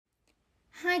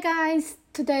Hi guys,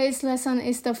 today's lesson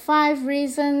is the 5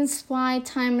 reasons why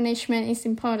time management is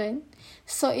important.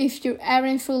 So if you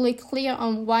aren't fully clear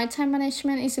on why time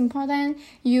management is important,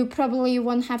 you probably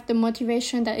won't have the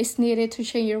motivation that is needed to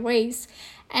change your ways.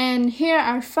 And here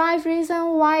are 5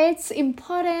 reasons why it's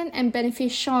important and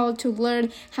beneficial to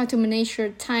learn how to manage your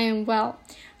time well.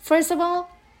 First of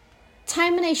all,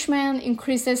 time management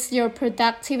increases your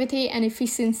productivity and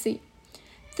efficiency.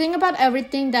 Think about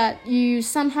everything that you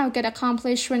somehow get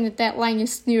accomplished when the deadline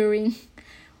is nearing.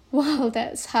 Wow,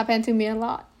 that's happened to me a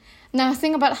lot. Now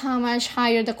think about how much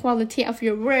higher the quality of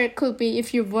your work could be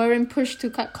if you weren't pushed to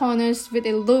cut corners with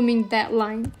a looming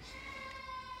deadline.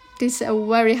 This is a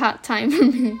very hard time for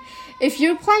me. If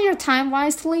you plan your time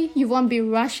wisely, you won't be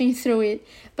rushing through it.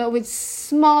 But with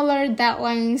smaller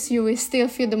deadlines, you will still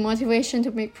feel the motivation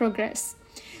to make progress.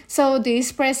 So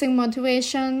this pressing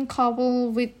motivation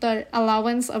coupled with the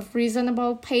allowance of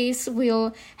reasonable pace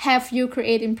will help you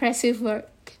create impressive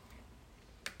work.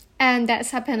 And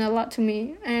that's happened a lot to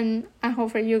me, and I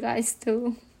hope for you guys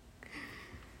too.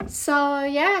 So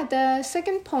the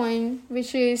second point,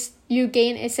 which is you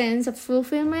gain a sense of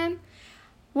fulfillment.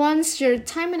 Once your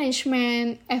time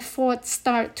management efforts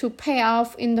start to pay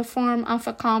off in the form of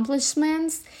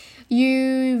accomplishments,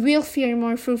 you will feel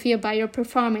more fulfilled by your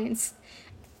performance.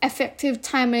 Effective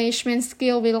time management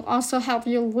skill will also help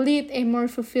you lead a more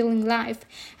fulfilling life,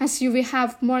 as you will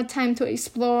have more time to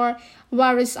explore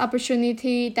various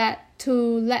opportunities that to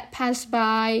let pass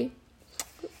by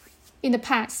in the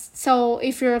past. So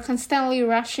if you're constantly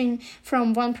rushing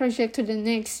from one project to the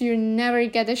next, you never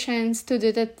get a chance to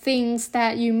do the things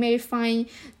that you may find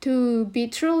to be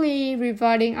truly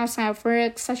rewarding outside of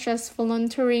work, such as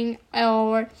volunteering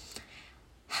or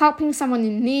helping someone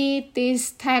in need.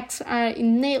 These tasks are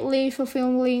innately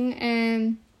fulfilling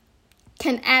and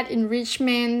can add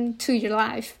enrichment to your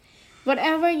life.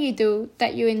 Whatever you do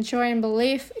that you enjoy and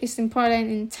believe is important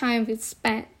in time we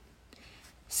spent.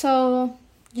 So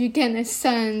you get a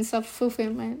sense of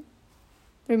fulfillment.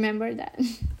 Remember that.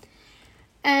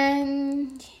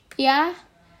 And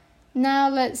now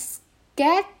let's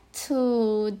get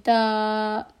to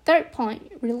the third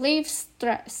point, relieve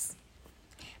stress.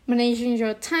 Managing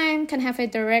your time can have a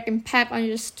direct impact on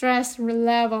your stress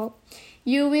level.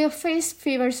 You will face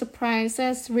fewer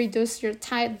surprises, reduce your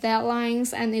tight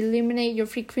deadlines, and eliminate your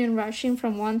frequent rushing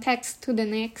from one task to the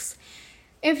next.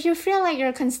 If you feel like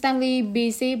you're constantly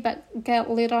busy but get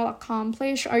little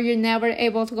accomplished, or you're never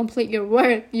able to complete your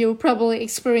work, you'll probably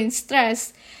experience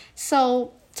stress.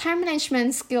 So, time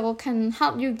management skill can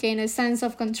help you gain a sense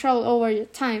of control over your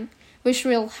time, which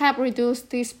will help reduce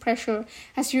this pressure.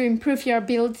 As you improve your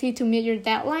ability to meet your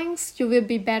deadlines, you will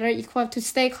be better equipped to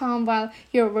stay calm while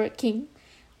you're working.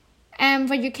 And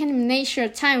when you can manage your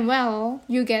time well,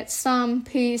 you get some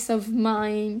peace of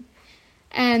mind.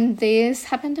 And this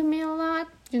happened to me a lot.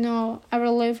 I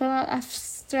relieve a lot of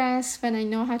stress when I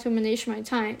know how to manage my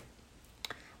time.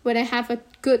 When I have a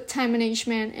good time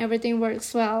management, everything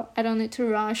works well. I don't need to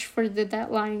rush for the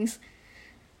deadlines.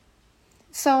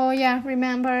 So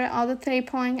remember all the 3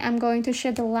 points. I'm going to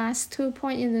share the last 2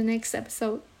 points in the next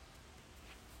episode.